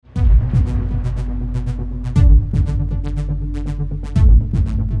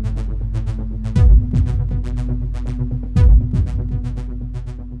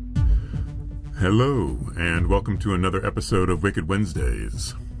Hello, and welcome to another episode of Wicked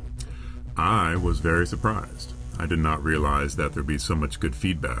Wednesdays. I was very surprised. I did not realize that there'd be so much good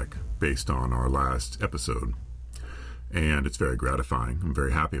feedback based on our last episode, and it's very gratifying. I'm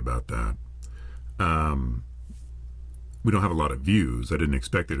very happy about that. We don't have a lot of views. I didn't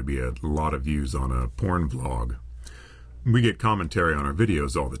expect there to be a lot of views on a porn vlog. We get commentary on our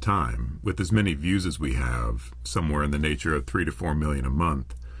videos all the time. With as many views as we have, somewhere in the nature of 3 to 4 million a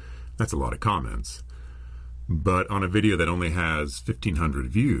month, that's a lot of comments. But on a video that only has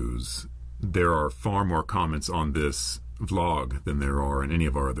 1,500 views, there are far more comments on this vlog than there are in any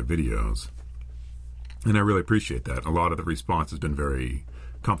of our other videos. And I really appreciate that. A lot of the response has been very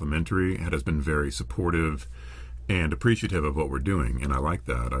complimentary. It has been very supportive and appreciative of what we're doing. And I like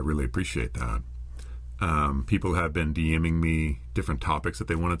that. I really appreciate that. People have been DMing me different topics that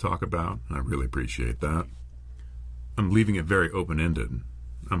they want to talk about, and I really appreciate that. I'm leaving it very open-ended.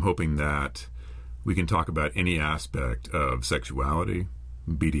 I'm hoping that we can talk about any aspect of sexuality,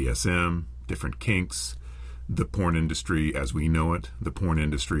 BDSM, different kinks, the porn industry as we know it, the porn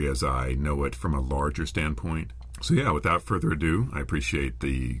industry as I know it from a larger standpoint. So yeah, without further ado, I appreciate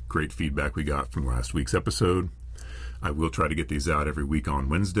the great feedback we got from last week's episode. I will try to get these out every week on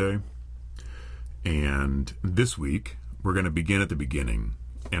Wednesday. And this week, we're going to begin at the beginning.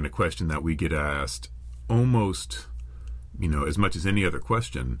 And a question that we get asked almost, as much as any other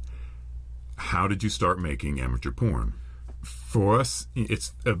question: how did you start making amateur porn? For us,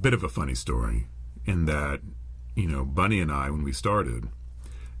 it's a bit of a funny story in that, Bunny and I, when we started,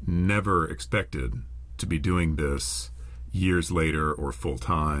 never expected to be doing this years later or full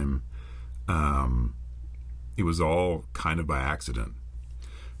time. It was all kind of by accident.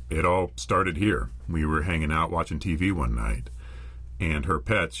 It all started here. We were hanging out watching TV one night, and her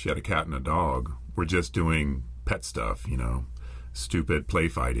pets, she had a cat and a dog, were just doing pet stuff, stupid play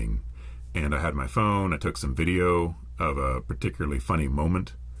fighting. And I had my phone, I took some video of a particularly funny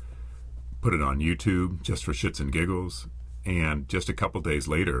moment, put it on YouTube just for shits and giggles, and just a couple days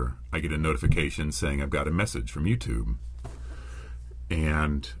later, I get a notification saying I've got a message from YouTube.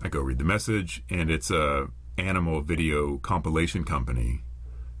 And I go read the message, and it's a animal video compilation company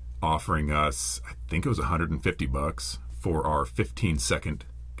offering us, I think it was $150 for our 15-second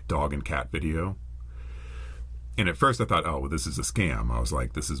dog and cat video. And at first I thought, oh, well, this is a scam. I was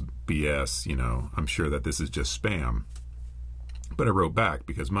like, this is BS, I'm sure that this is just spam. But I wrote back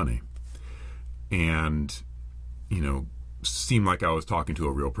because money. And, seemed like I was talking to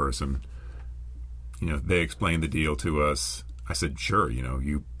a real person. They explained the deal to us. I said, sure,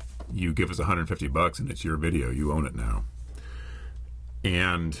 you give us $150 and it's your video. You own it now.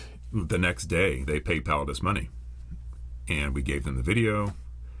 And the next day, they PayPal'd us money. And we gave them the video.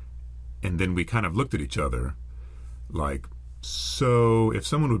 And then we kind of looked at each other like, so if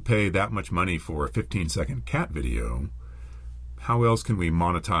someone would pay that much money for a 15-second cat video, how else can we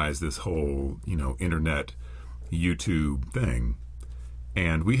monetize this whole, internet YouTube thing?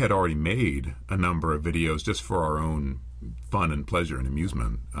 And we had already made a number of videos just for our own fun and pleasure and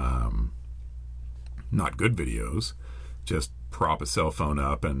amusement. Not good videos, just prop a cell phone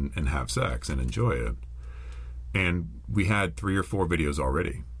up and have sex and enjoy it. And we had 3 or 4 videos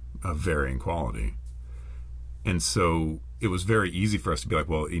already of varying quality. And so it was very easy for us to be like,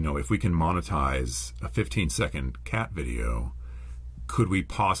 well, if we can monetize a 15-second cat video, could we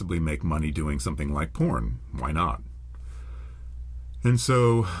possibly make money doing something like porn? Why not? And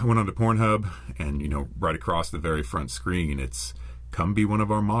so I went on to Pornhub, and, right across the very front screen, it's come be one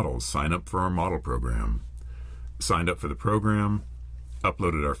of our models, sign up for our model program. Signed up for the program,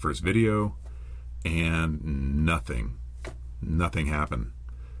 uploaded our first video, and nothing happened.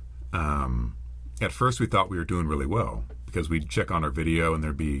 At first we thought we were doing really well because we'd check on our video and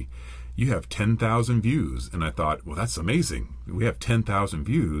there'd be, you have 10,000 views. And I thought, well, that's amazing. We have 10,000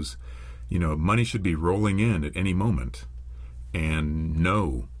 views. Money should be rolling in at any moment. And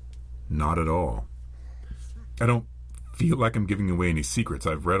no, not at all. I don't feel like I'm giving away any secrets.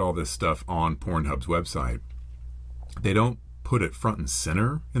 I've read all this stuff on Pornhub's website. They don't put it front and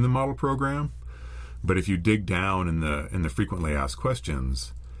center in the model program, but if you dig down in the frequently asked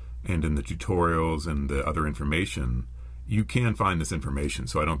questions and in the tutorials and the other information, you can find this information.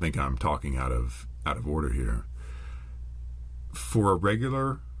 So I don't think I'm talking out of order here. For a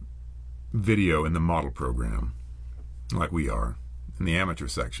regular video in the model program, like we are in the amateur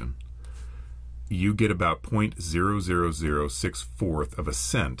section, you get about 0.0064 of a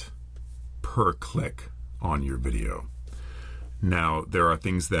cent per click on your video. Now, there are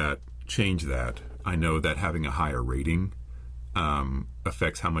things that change that. I know that having a higher rating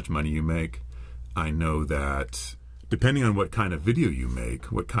affects how much money you make. I know that depending on what kind of video you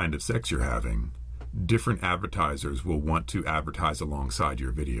make, what kind of sex you're having, different advertisers will want to advertise alongside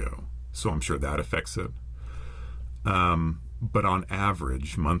your video. So I'm sure that affects it. But on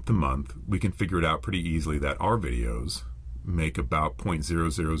average, month to month, we can figure it out pretty easily that our videos make about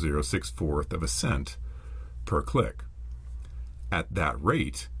 0.00064 of a cent per click. At that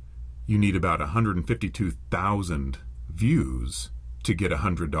rate, you need about 152,000 views to get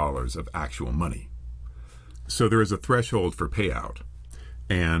 $100 of actual money. So there is a threshold for payout.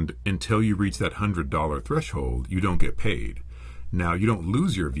 And until you reach that $100 threshold, you don't get paid. Now, you don't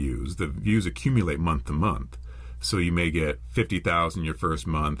lose your views. The views accumulate month to month. So you may get 50,000 your first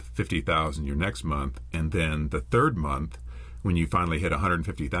month, 50,000 your next month, and then the third month, when you finally hit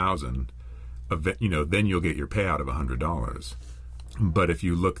 150,000, then you'll get your payout of $100. But if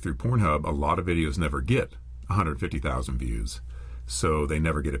you look through Pornhub, a lot of videos never get 150,000 views. So they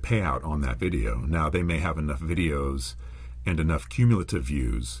never get a payout on that video. Now, they may have enough videos and enough cumulative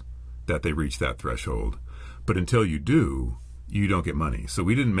views that they reach that threshold. But until you do, you don't get money. So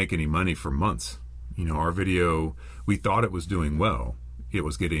we didn't make any money for months. Our video, we thought it was doing well. It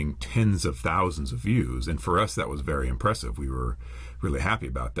was getting tens of thousands of views. And for us, that was very impressive. We were really happy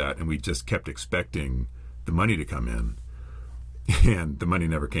about that. And we just kept expecting the money to come in. And the money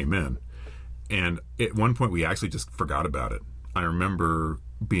never came in. And at one point, we actually just forgot about it. I remember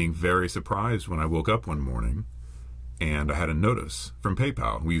being very surprised when I woke up one morning and I had a notice from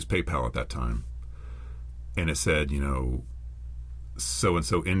PayPal. We used PayPal at that time. And it said,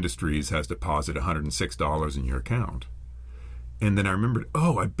 so-and-so Industries has deposited $106 in your account. And then I remembered,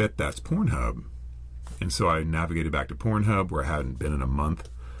 oh, I bet that's Pornhub. And so I navigated back to Pornhub, where I hadn't been in a month.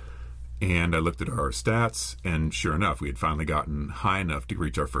 And I looked at our stats, and sure enough, we had finally gotten high enough to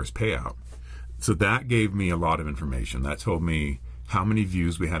reach our first payout. So that gave me a lot of information. That told me how many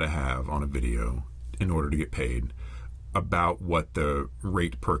views we had to have on a video in order to get paid, about what the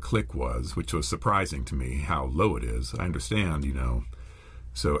rate per click was, which was surprising to me how low it is. I understand,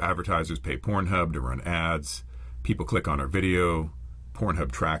 so advertisers pay Pornhub to run ads. People click on our video.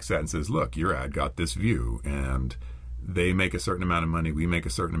 Pornhub tracks that and says, look, your ad got this view. And they make a certain amount of money. We make a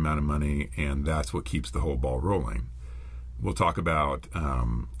certain amount of money. And that's what keeps the whole ball rolling. We'll talk about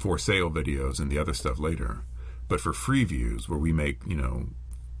for sale videos and the other stuff later. But for free views, where we make,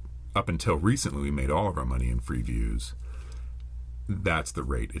 up until recently, we made all of our money in free views. That's the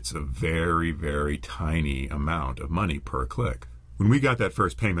rate. It's a very, very tiny amount of money per click. When we got that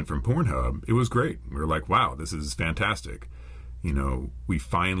first payment from Pornhub, it was great. We were like, wow, this is fantastic. We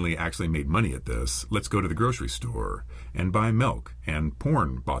finally actually made money at this. Let's go to the grocery store and buy milk. And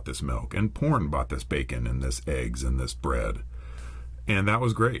porn bought this milk. And porn bought this bacon and this eggs and this bread. And that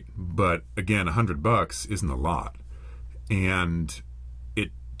was great. But again, $100 isn't a lot. And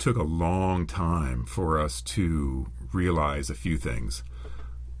it took a long time for us to realize a few things.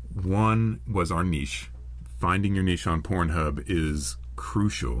 One was our niche. Finding your niche on Pornhub is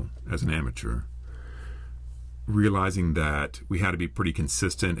crucial as an amateur. Realizing that we had to be pretty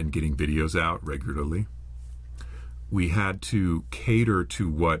consistent in getting videos out regularly. We had to cater to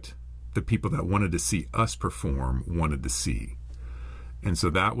what the people that wanted to see us perform wanted to see. And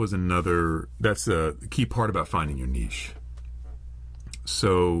so that's a key part about finding your niche.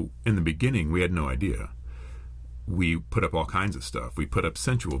 So in the beginning, we had no idea. We put up all kinds of stuff. We put up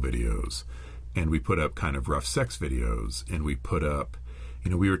sensual videos, and we put up kind of rough sex videos, and we put up,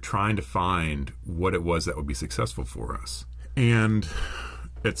 we were trying to find what it was that would be successful for us. And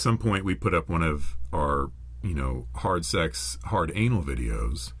at some point, we put up one of our, hard sex, hard anal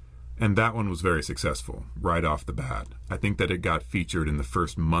videos, and that one was very successful right off the bat. I think that it got featured in the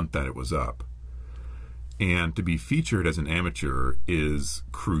first month that it was up. And to be featured as an amateur is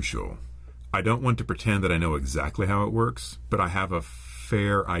crucial. I don't want to pretend that I know exactly how it works, but I have a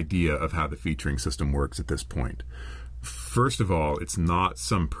fair idea of how the featuring system works at this point. First of all, it's not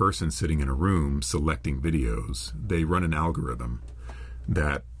some person sitting in a room selecting videos. They run an algorithm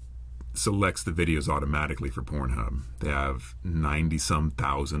that selects the videos automatically for Pornhub. They have 90-some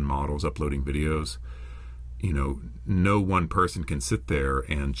thousand models uploading videos. No one person can sit there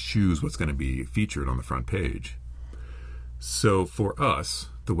and choose what's going to be featured on the front page. So for us,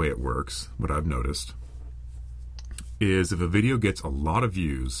 the way it works, what I've noticed, is if a video gets a lot of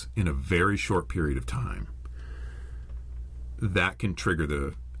views in a very short period of time, that can trigger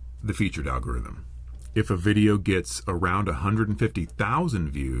the featured algorithm. If a video gets around 150,000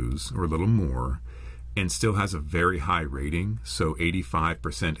 views or a little more and still has a very high rating, so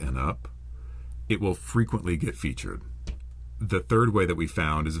 85% and up, it will frequently get featured. The third way that we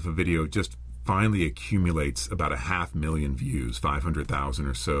found is if a video just finally accumulates about 500,000 views, 500,000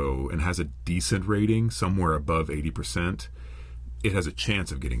 or so, and has a decent rating, somewhere above 80%, it has a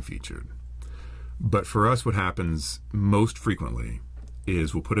chance of getting featured. But for us, what happens most frequently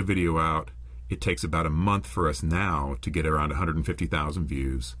is we'll put a video out. It takes about a month for us now to get around 150,000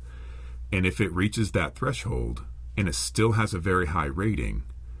 views. And if it reaches that threshold and it still has a very high rating,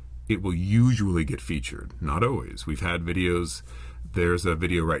 it will usually get featured. Not always. We've had videos. There's a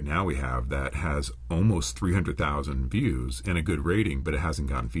video right now we have that has almost 300,000 views and a good rating, but it hasn't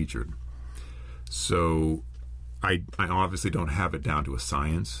gotten featured. So I obviously don't have it down to a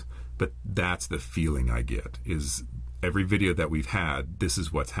science, but that's the feeling I get, is every video that we've had, this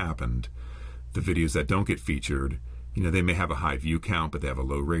is what's happened. The videos that don't get featured, they may have a high view count, but they have a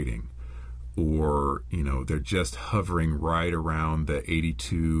low rating. Or, they're just hovering right around the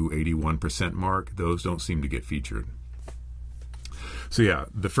 82, 81% mark. Those don't seem to get featured. So yeah,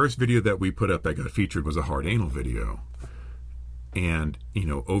 the first video that we put up that got featured was a hard anal video. And,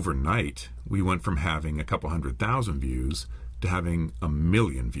 overnight, we went from having a couple 100,000 views to having 1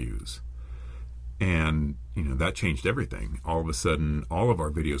 million views. And, that changed everything. All of a sudden, all of our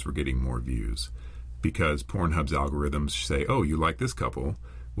videos were getting more views because Pornhub's algorithms say, oh, you like this couple?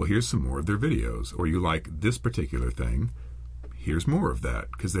 Well, here's some more of their videos. Or you like this particular thing? Here's more of that,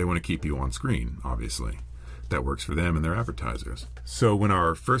 because they want to keep you on screen, obviously. That works for them and their advertisers. So when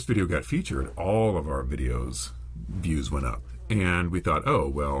our first video got featured, all of our videos' views went up. And we thought, oh,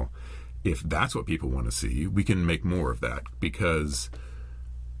 well, if that's what people want to see, we can make more of that, because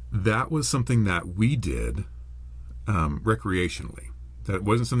that was something that we did recreationally. That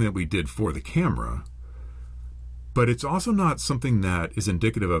wasn't something that we did for the camera, but it's also not something that is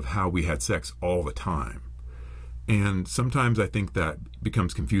indicative of how we had sex all the time. And sometimes I think that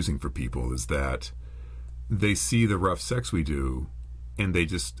becomes confusing for people, is that they see the rough sex we do and they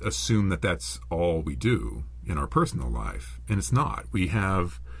just assume that that's all we do in our personal life. And it's not. We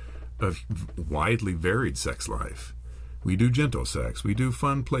have a widely varied sex life. We do gentle sex. We do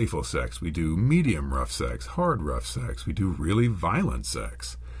fun, playful sex. We do medium rough sex, hard rough sex. We do really violent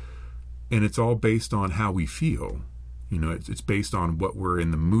sex. And it's all based on how we feel. It's based on what we're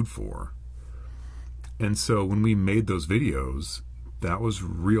in the mood for. And so when we made those videos, that was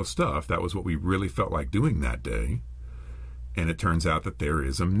real stuff. That was what we really felt like doing that day. And it turns out that there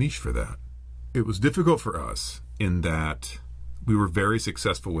is a niche for that. It was difficult for us in that we were very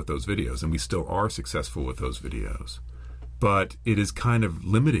successful with those videos, and we still are successful with those videos. But it is kind of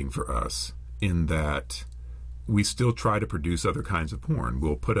limiting for us in that we still try to produce other kinds of porn.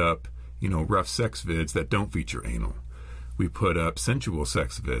 We'll put up, rough sex vids that don't feature anal. We put up sensual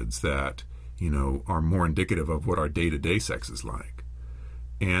sex vids that, are more indicative of what our day-to-day sex is like.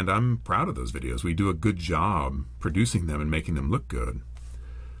 And I'm proud of those videos. We do a good job producing them and making them look good.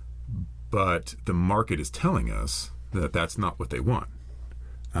 But the market is telling us that that's not what they want.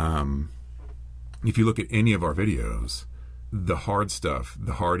 If you look at any of our videos, the hard stuff,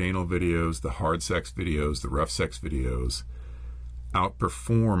 the hard anal videos, the hard sex videos, the rough sex videos,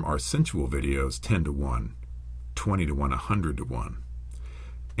 outperform our sensual videos 10 to 1, 20 to 1, 100 to 1.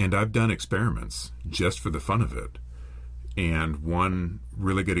 And I've done experiments just for the fun of it. And one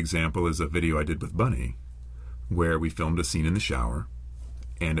really good example is a video I did with Bunny, where we filmed a scene in the shower,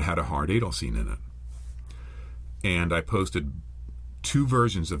 and it had a hard anal scene in it. And I posted 2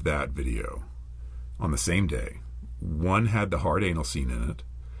 versions of that video on the same day. One had the hard anal scene in it,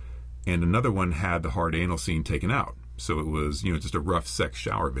 and another one had the hard anal scene taken out. So it was, just a rough sex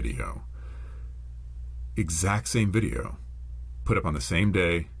shower video. Exact same video, put up on the same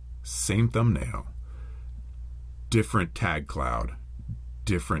day, same thumbnail, different tag cloud,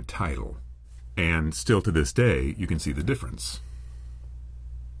 different title. And still to this day, you can see the difference.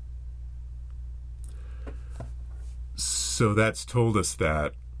 So that's told us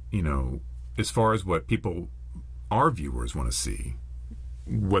that, as far as what our viewers want to see,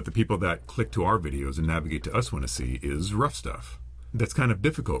 what the people that click to our videos and navigate to us want to see is rough stuff. That's kind of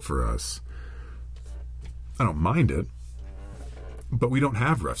difficult for us. I don't mind it, but we don't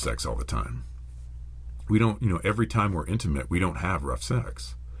have rough sex all the time. We don't, every time we're intimate, we don't have rough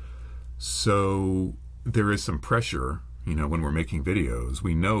sex. So there is some pressure, when we're making videos.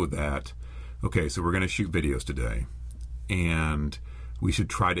 We know that, okay, so we're going to shoot videos today, and we should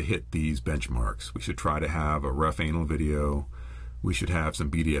try to hit these benchmarks. We should try to have a rough anal video. We should have some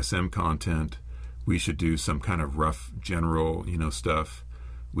BDSM content. We should do some kind of rough general, stuff.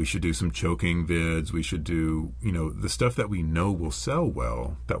 We should do some choking vids. We should do, the stuff that we know will sell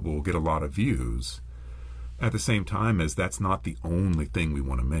well, that will get a lot of views. At the same time as that's not the only thing we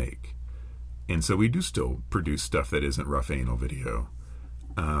want to make. And so we do still produce stuff that isn't rough anal video.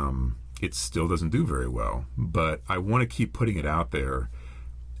 It still doesn't do very well, but I want to keep putting it out there.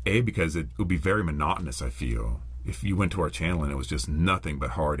 A, because it would be very monotonous, I feel, if you went to our channel and it was just nothing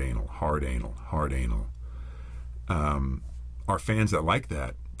but hard anal, hard anal, hard anal. Our fans that like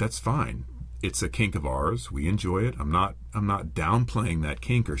that, that's fine. It's a kink of ours. We enjoy it. I'm not downplaying that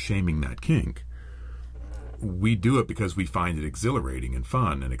kink or shaming that kink. We do it because we find it exhilarating and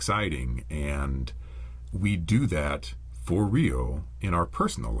fun and exciting, and we do that for real in our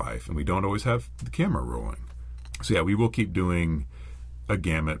personal life, and we don't always have the camera rolling. So yeah, we will keep doing a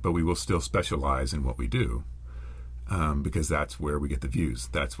gamut, but we will still specialize in what we do, because that's where we get the views.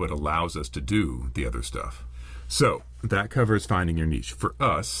 That's what allows us to do the other stuff. So that covers finding your niche. For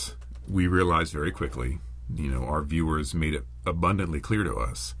us, we realized very quickly, our viewers made it abundantly clear to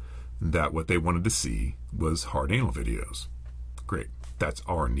us that what they wanted to see was hard anal videos. Great. That's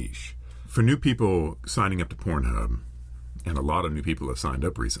our niche. For new people signing up to Pornhub, and a lot of new people have signed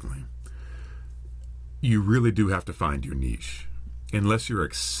up recently, you really do have to find your niche. Unless you're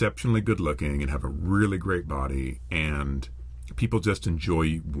exceptionally good looking and have a really great body and people just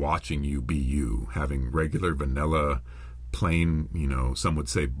enjoy watching you be you, having regular vanilla, plain, some would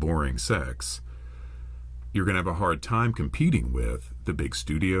say boring sex, you're going to have a hard time competing with the big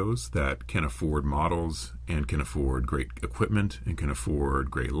studios that can afford models and can afford great equipment and can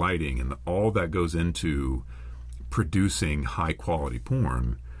afford great lighting and all that goes into producing high quality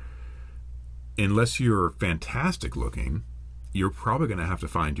porn. Unless you're fantastic looking, you're probably going to have to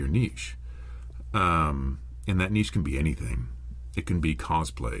find your niche. And that niche can be anything. It can be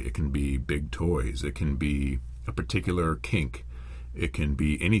cosplay. It can be big toys. It can be a particular kink. It can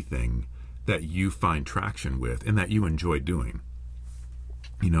be anything that you find traction with and that you enjoy doing.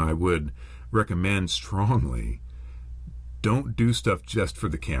 I would recommend strongly, don't do stuff just for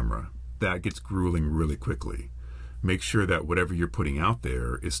the camera. That gets grueling really quickly. Make sure that whatever you're putting out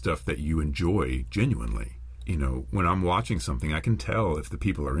there is stuff that you enjoy genuinely. When I'm watching something, I can tell if the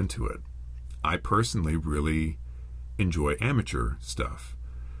people are into it. I personally really enjoy amateur stuff.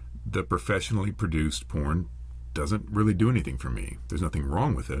 The professionally produced porn doesn't really do anything for me. There's nothing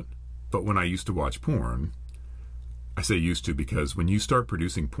wrong with it. But when I used to watch porn, I say used to because when you start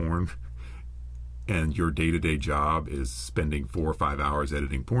producing porn and your day-to-day job is spending 4 or 5 hours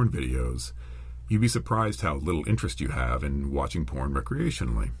editing porn videos, you'd be surprised how little interest you have in watching porn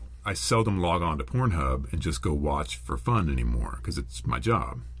recreationally. I seldom log on to Pornhub and just go watch for fun anymore because it's my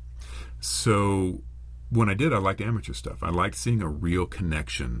job. So when I did, I liked amateur stuff. I liked seeing a real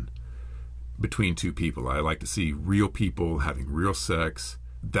connection between two people. I like to see real people having real sex.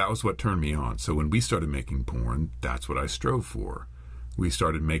 That was what turned me on. So when we started making porn, that's what I strove for. We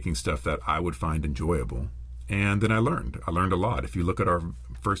started making stuff that I would find enjoyable. And then I learned a lot. If you look at our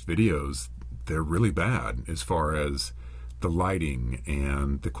first videos, they're really bad as far as the lighting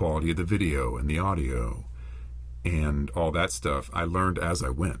and the quality of the video and the audio and all that stuff. I learned as I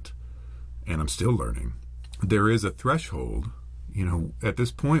went, and I'm still learning. There is a threshold. At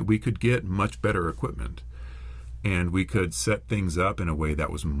this point, we could get much better equipment. And we could set things up in a way that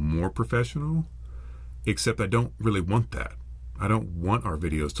was more professional, except I don't really want that. I don't want our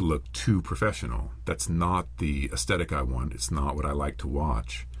videos to look too professional. That's not the aesthetic I want. It's not what I like to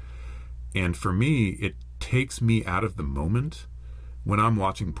watch. And for me, it takes me out of the moment when I'm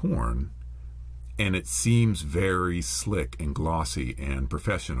watching porn and it seems very slick and glossy and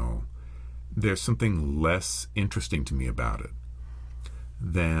professional. There's something less interesting to me about it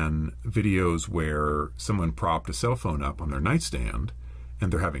than videos where someone propped a cell phone up on their nightstand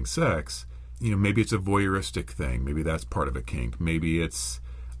and they're having sex. Maybe it's a voyeuristic thing. Maybe that's part of a kink. Maybe it's,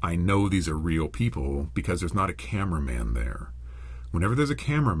 I know these are real people because there's not a cameraman there. Whenever there's a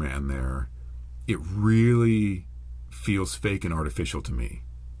cameraman there, it really feels fake and artificial to me.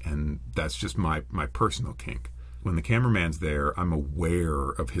 And that's just my personal kink. When the cameraman's there, I'm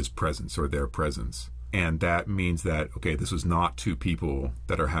aware of his presence or their presence. And that means that, okay, this was not two people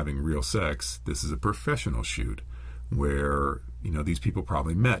that are having real sex. This is a professional shoot where, these people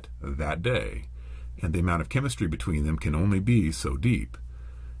probably met that day. And the amount of chemistry between them can only be so deep.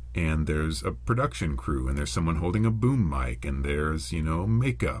 And there's a production crew, and there's someone holding a boom mic, and there's,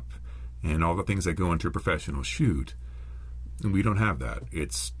 makeup, and all the things that go into a professional shoot. And we don't have that.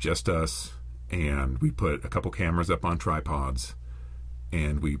 It's just us, and we put a couple cameras up on tripods,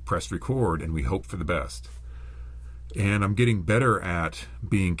 and we press record and we hope for the best. And I'm getting better at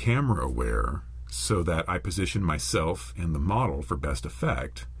being camera aware so that I position myself and the model for best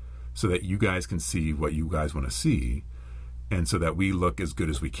effect so that you guys can see what you guys want to see and so that we look as good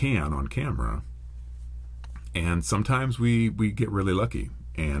as we can on camera. And sometimes we get really lucky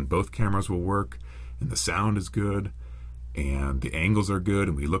and both cameras will work and the sound is good and the angles are good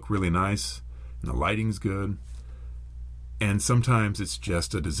and we look really nice and the lighting's good. And sometimes it's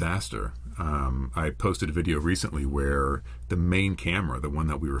just a disaster. I posted a video recently where the main camera, the one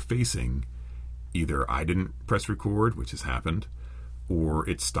that we were facing, either I didn't press record, which has happened, or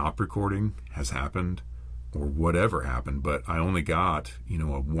it stopped recording, has happened, or whatever happened, but I only got, a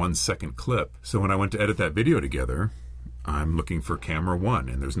 1 second clip. So when I went to edit that video together, I'm looking for camera 1,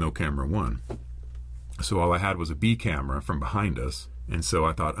 and there's no camera 1. So all I had was a B camera from behind us, and so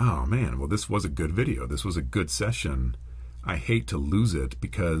I thought, oh man, well, this was a good video. This was a good session. I hate to lose it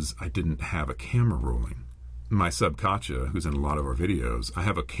because I didn't have a camera rolling. My sub Katja, who's in a lot of our videos, I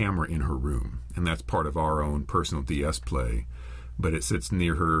have a camera in her room, and that's part of our own personal DS play, but it sits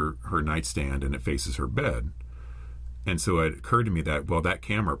near her nightstand and it faces her bed. And so it occurred to me that, well, that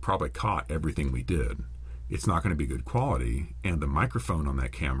camera probably caught everything we did. It's not going to be good quality, and the microphone on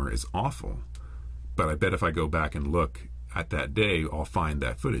that camera is awful. But I bet if I go back and look at that day, I'll find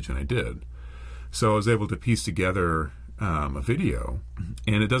that footage, and I did. So I was able to piece together a video,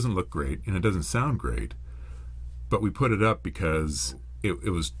 and it doesn't look great, and it doesn't sound great, but we put it up because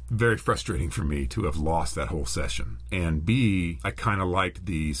it was very frustrating for me to have lost that whole session. And B, I kind of liked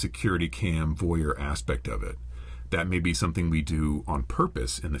the security cam voyeur aspect of it. That may be something we do on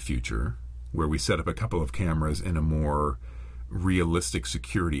purpose in the future, where we set up a couple of cameras in a more realistic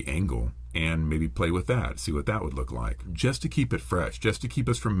security angle and maybe play with that, see what that would look like, just to keep it fresh, just to keep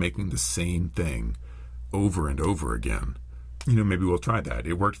us from making the same thing over and over again. Maybe we'll try that.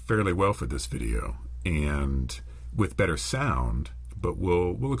 It worked fairly well for this video and with better sound, but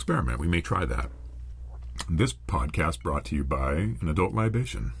we'll experiment. We may try that. This podcast brought to you by an adult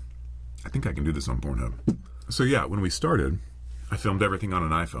libation. I think I can do this on Pornhub. So yeah, when we started, I filmed everything on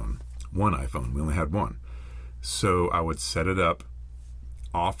an iPhone. One iPhone. We only had one. So I would set it up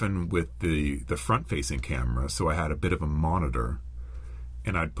often with the front-facing camera, so I had a bit of a monitor,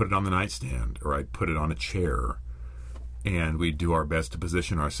 and I'd put it on the nightstand, or I'd put it on a chair, and we'd do our best to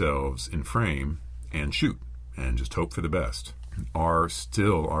position ourselves in frame and shoot, and just hope for the best. Our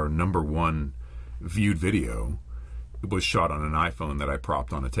number one viewed video was shot on an iPhone that I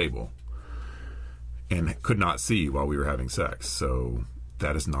propped on a table and could not see while we were having sex, so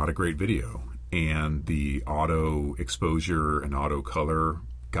that is not a great video. And the auto exposure and auto color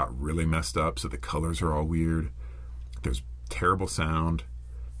got really messed up, so the colors are all weird. There's terrible sound,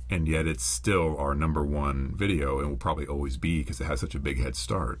 and yet it's still our number one video and will probably always be because it has such a big head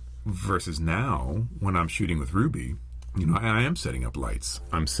start. Versus now, when I'm shooting with Ruby, I am setting up lights.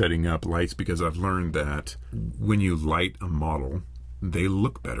 I'm setting up lights because I've learned that when you light a model, they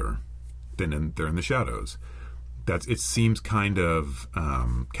look better than they're in the shadows. It seems kind of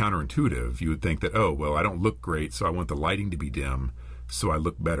counterintuitive. You would think that, oh, well, I don't look great, so I want the lighting to be dim, so I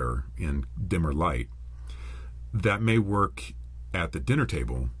look better in dimmer light. That may work at the dinner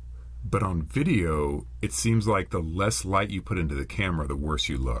table, but on video, it seems like the less light you put into the camera, the worse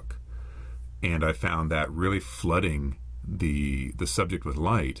you look. And I found that really flooding the subject with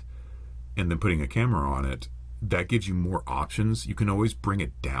light and then putting a camera on it, that gives you more options. You can always bring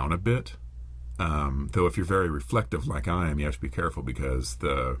it down a bit. Though if you're very reflective like I am, you have to be careful because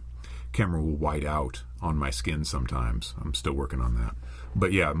the camera will white out on my skin sometimes. I'm still working on that.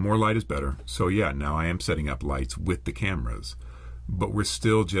 But yeah, more light is better. So yeah, now I am setting up lights with the cameras. But we're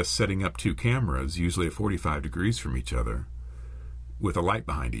still just setting up two cameras, usually at 45 degrees from each other, with a light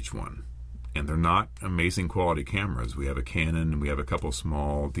behind each one. And they're not amazing quality cameras. We have a Canon and we have a couple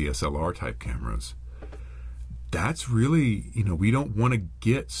small DSLR type cameras. That's really, we don't want to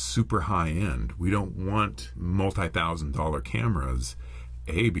get super high end. We don't want multi-$1,000 cameras,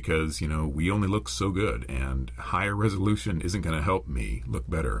 because, we only look so good, and higher resolution isn't going to help me look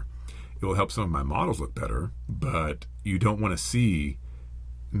better. It will help some of my models look better, but you don't want to see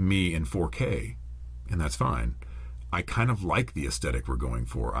me in 4K, and that's fine. I kind of like the aesthetic we're going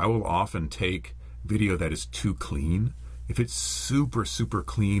for. I will often take video that is too clean. If it's super, super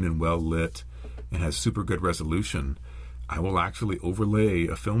clean and well lit, and has super good resolution, I will actually overlay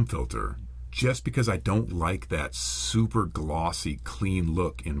a film filter just because I don't like that super glossy, clean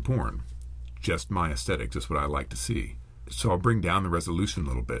look in porn. Just my aesthetic, just what I like to see. So I'll bring down the resolution a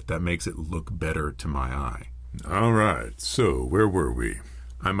little bit. That makes it look better to my eye. All right, so where were we?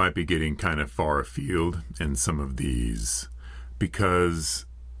 I might be getting kind of far afield in some of these because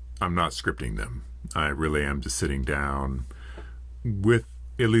I'm not scripting them. I really am just sitting down with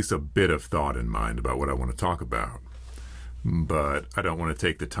at least a bit of thought in mind about what I want to talk about. But I don't want to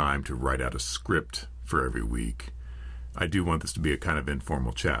take the time to write out a script for every week. I do want this to be a kind of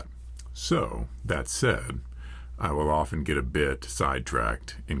informal chat. So, that said, I will often get a bit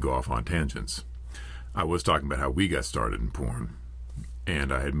sidetracked and go off on tangents. I was talking about how we got started in porn,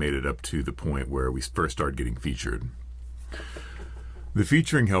 and I had made it up to the point where we first started getting featured. The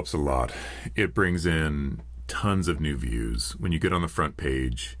featuring helps a lot. It brings in tons of new views. When you get on the front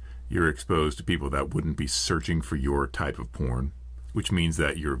page, you're exposed to people that wouldn't be searching for your type of porn, which means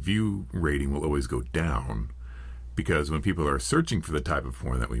that your view rating will always go down, because when people are searching for the type of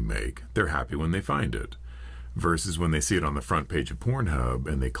porn that we make, they're happy when they find it, versus when they see it on the front page of Pornhub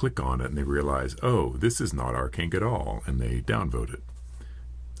and they click on it and they realize, oh, this is not our kink at all, and they downvote it.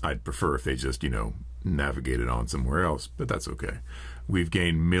 I'd prefer if they just, navigate it on somewhere else, but that's okay. We've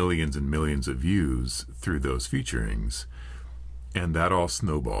gained millions and millions of views through those featurings, and that all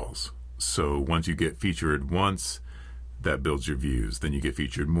snowballs. So once you get featured once, that builds your views. Then you get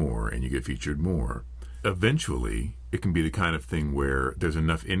featured more, and you get featured more. Eventually, it can be the kind of thing where there's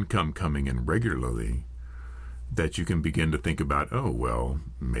enough income coming in regularly that you can begin to think about, oh, well,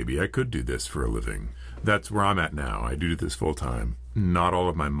 maybe I could do this for a living. That's where I'm at now. I do this full time. Not all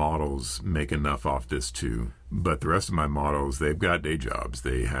of my models make enough off this too, but the rest of my models, they've got day jobs.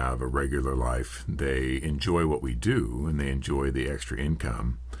 They have a regular life. They enjoy what we do, and they enjoy the extra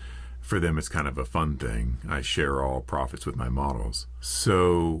income. For them, it's kind of a fun thing. I share all profits with my models.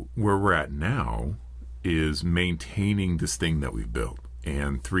 So where we're at now is maintaining this thing that we've built.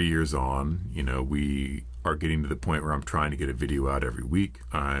 And 3 years on, we are getting to the point where I'm trying to get a video out every week.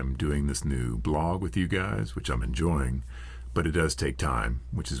 I'm doing this new blog with you guys, which I'm enjoying, but it does take time,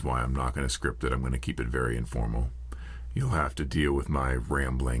 which is why I'm not going to script it. I'm going to keep it very informal. You'll have to deal with my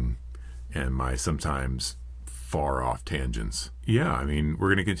rambling and my sometimes far off tangents. Yeah, we're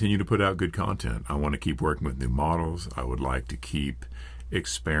going to continue to put out good content. I want to keep working with new models. I would like to keep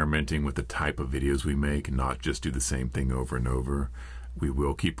experimenting with the type of videos we make, not just do the same thing over and over. We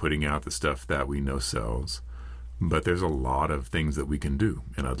will keep putting out the stuff that we know sells, but there's a lot of things that we can do,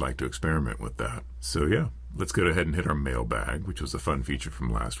 and I'd like to experiment with that. So yeah, let's go ahead and hit our mailbag, which was a fun feature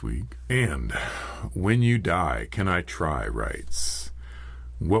from last week. And when you die, can I try writes,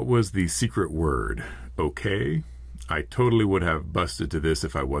 what was the secret word? Okay, I totally would have busted to this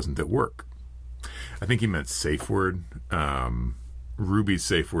if I wasn't at work. I think he meant safe word. Ruby's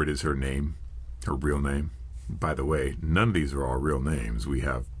safe word is her name, her real name. By the way, none of these are all real names. We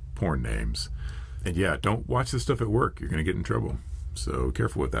have porn names. And yeah, don't watch this stuff at work. You're going to get in trouble. So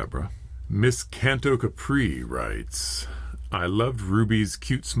careful with that, bro. Miss Canto Capri writes, I loved Ruby's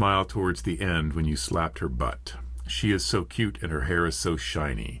cute smile towards the end when you slapped her butt. She is so cute and her hair is so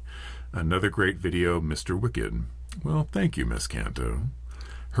shiny. Another great video, Mr. Wicked. Well, thank you, Miss Canto.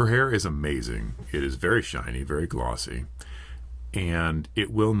 Her hair is amazing. It is very shiny, very glossy, and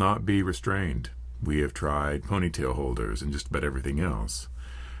it will not be restrained. We have tried ponytail holders and just about everything else.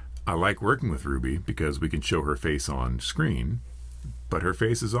 I like working with Ruby because we can show her face on screen, but her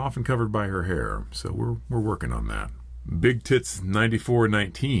face is often covered by her hair, so we're working on that. Big Tits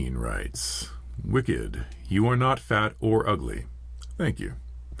 9419 writes, Wicked, you are not fat or ugly. Thank you.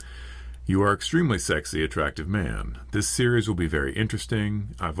 You are extremely sexy, attractive man. This series will be very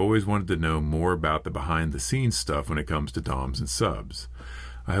interesting. I've always wanted to know more about the behind-the-scenes stuff when it comes to DOMs and subs.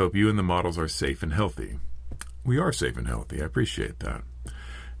 I hope you and the models are safe and healthy. We are safe and healthy. I appreciate that.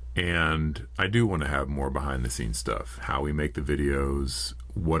 And I do want to have more behind-the-scenes stuff, how we make the videos,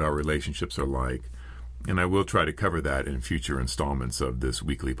 what our relationships are like, and I will try to cover that in future installments of this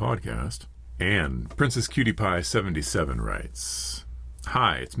weekly podcast. And Princess Cutie Pie 77 writes,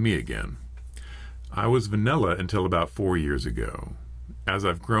 Hi, it's me again. I was vanilla until about 4 years ago. As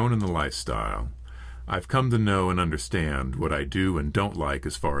I've grown in the lifestyle, I've come to know and understand what I do and don't like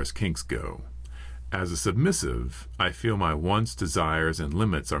as far as kinks go. As a submissive, I feel my wants, desires, and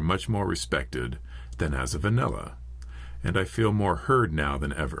limits are much more respected than as a vanilla, and I feel more heard now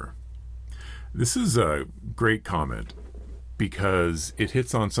than ever. This is a great comment because it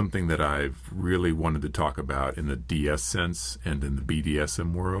hits on something that I've really wanted to talk about in the DS sense and in the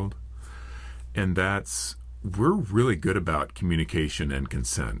BDSM world, and that's we're really good about communication and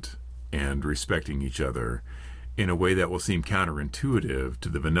consent and respecting each other in a way that will seem counterintuitive to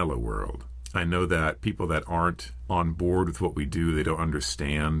the vanilla world. I know that people that aren't on board with what we do, they don't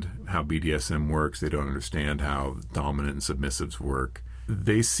understand how BDSM works, they don't understand how dominant and submissives work.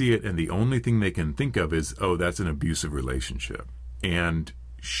 They see it and the only thing they can think of is, oh, that's an abusive relationship. And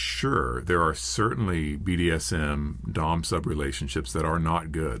sure, there are certainly BDSM dom-sub relationships that are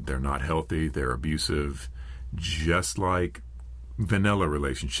not good. They're not healthy, they're abusive, just like vanilla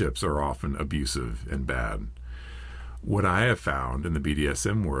relationships are often abusive and bad. What I have found in the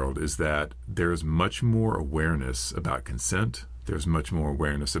BDSM world is that there's much more awareness about consent. There's much more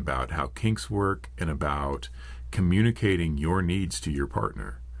awareness about how kinks work and about communicating your needs to your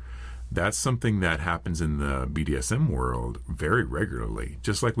partner. That's something that happens in the BDSM world very regularly.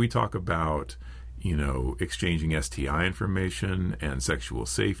 Just like we talk about, exchanging STI information and sexual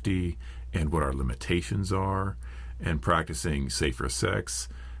safety and what our limitations are and practicing safer sex.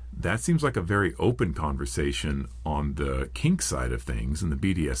 That seems like a very open conversation on the kink side of things in the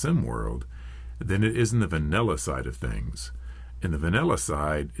BDSM world than it is in the vanilla side of things. In the vanilla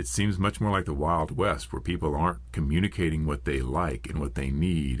side, it seems much more like the Wild West, where people aren't communicating what they like and what they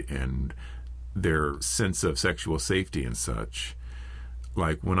need and their sense of sexual safety and such.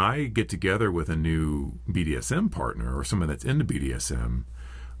 Like when I get together with a new BDSM partner or someone that's into BDSM,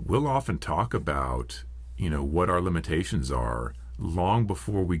 we'll often talk about, what our limitations are long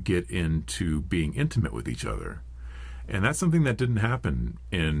before we get into being intimate with each other. And that's something that didn't happen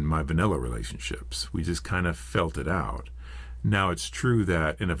in my vanilla relationships. We just kind of felt it out. Now, it's true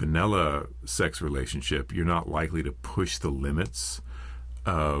that in a vanilla sex relationship, you're not likely to push the limits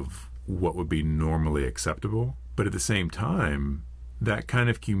of what would be normally acceptable. But at the same time, that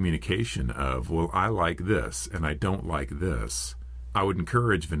kind of communication of, well, I like this and I don't like this, I would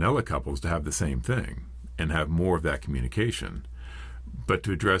encourage vanilla couples to have the same thing and have more of that communication. But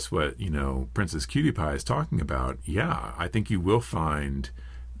to address what, Princess Cutie Pie is talking about, yeah, I think you will find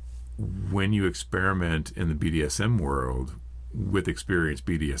when you experiment in the BDSM world with experienced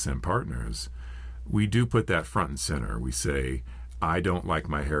BDSM partners, we do put that front and center. We say, I don't like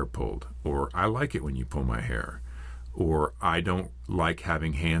my hair pulled, or I like it when you pull my hair, or I don't like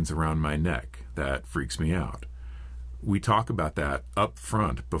having hands around my neck. That freaks me out. We talk about that up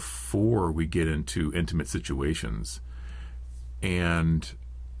front before we get into intimate situations. And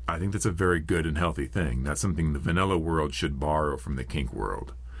I think that's a very good and healthy thing. That's something the vanilla world should borrow from the kink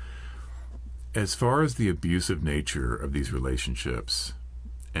world. As far as the abusive nature of these relationships,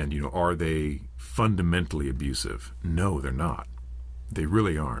 and, are they fundamentally abusive? No, they're not. They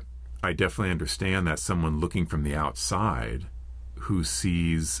really aren't. I definitely understand that someone looking from the outside who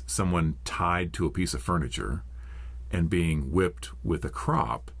sees someone tied to a piece of furniture and being whipped with a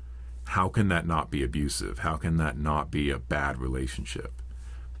crop, how can that not be abusive? How can that not be a bad relationship?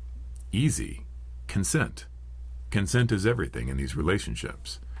 Easy. Consent. Consent is everything in these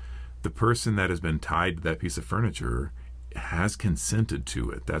relationships. The person that has been tied to that piece of furniture has consented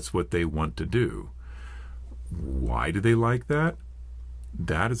to it. That's what they want to do. Why do they like that?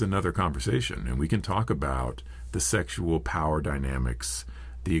 That is another conversation, and we can talk about the sexual power dynamics,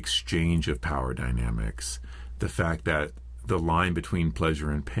 the exchange of power dynamics, the fact that the line between pleasure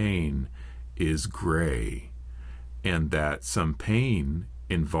and pain is gray, and that some pain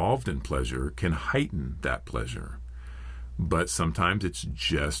involved in pleasure can heighten that pleasure. But sometimes it's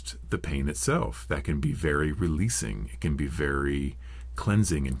just the pain itself that can be very releasing. It can be very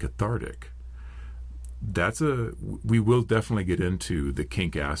cleansing and cathartic. We will definitely get into the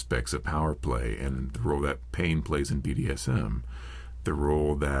kink aspects of power play and the role that pain plays in BDSM, the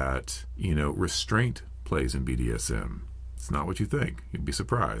role that, restraint plays in BDSM. It's not what you think. You'd be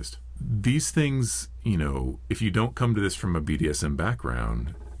surprised. These things, if you don't come to this from a BDSM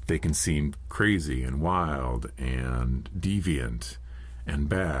background, they can seem crazy and wild and deviant and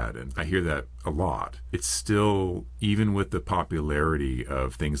bad. And I hear that a lot. It's still, even with the popularity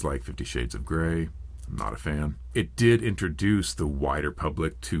of things like 50 Shades of Grey, I'm not a fan. It did introduce the wider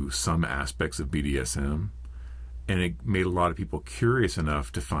public to some aspects of BDSM, and it made a lot of people curious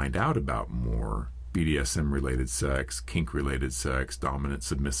enough to find out about more BDSM-related sex, kink-related sex, dominant,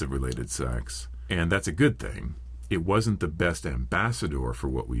 submissive-related sex. And that's a good thing. It wasn't the best ambassador for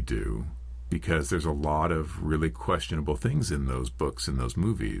what we do, because there's a lot of really questionable things in those books and those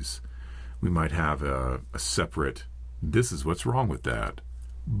movies. We might have a separate, this is what's wrong with that.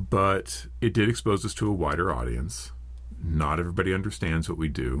 But it did expose us to a wider audience. Not everybody understands what we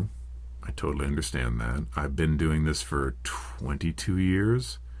do. I totally understand that. I've been doing this for 22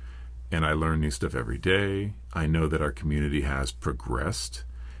 years, and I learn new stuff every day. I know that our community has progressed.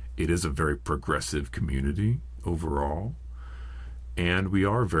 It is a very progressive community overall. And we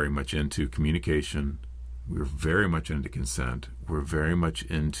are very much into communication. We're very much into consent. We're very much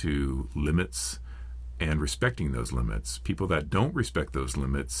into limits and respecting those limits. People that don't respect those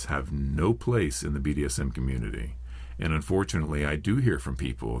limits have no place in the BDSM community. And unfortunately, I do hear from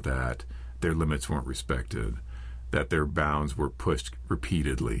people that their limits weren't respected, that their bounds were pushed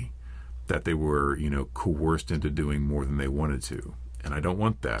repeatedly, that they were, coerced into doing more than they wanted to. And I don't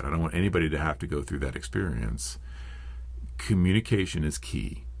want that. I don't want anybody to have to go through that experience. Communication is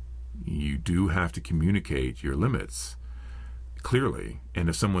key. You do have to communicate your limits clearly. And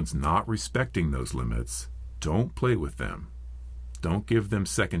if someone's not respecting those limits, don't play with them. Don't give them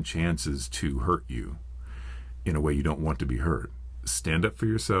second chances to hurt you in a way you don't want to be hurt. Stand up for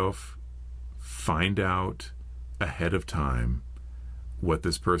yourself. Find out ahead of time what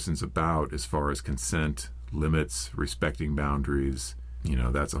this person's about as far as consent, limits, respecting boundaries.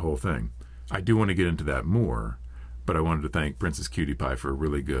 That's a whole thing. I do want to get into that more, but I wanted to thank Princess Cutie Pie for a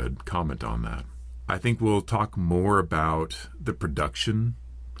really good comment on that. I think we'll talk more about the production,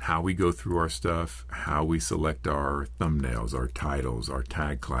 how we go through our stuff, how we select our thumbnails, our titles, our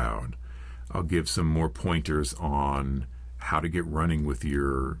tag cloud. I'll give some more pointers on how to get running with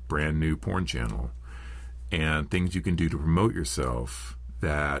your brand new porn channel and things you can do to promote yourself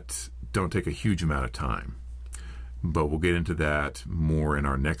that don't take a huge amount of time. But we'll get into that more in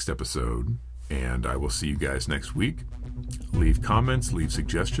our next episode, and I will see you guys next week. Leave comments, leave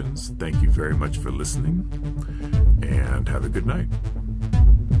suggestions. Thank you very much for listening, and have a good night.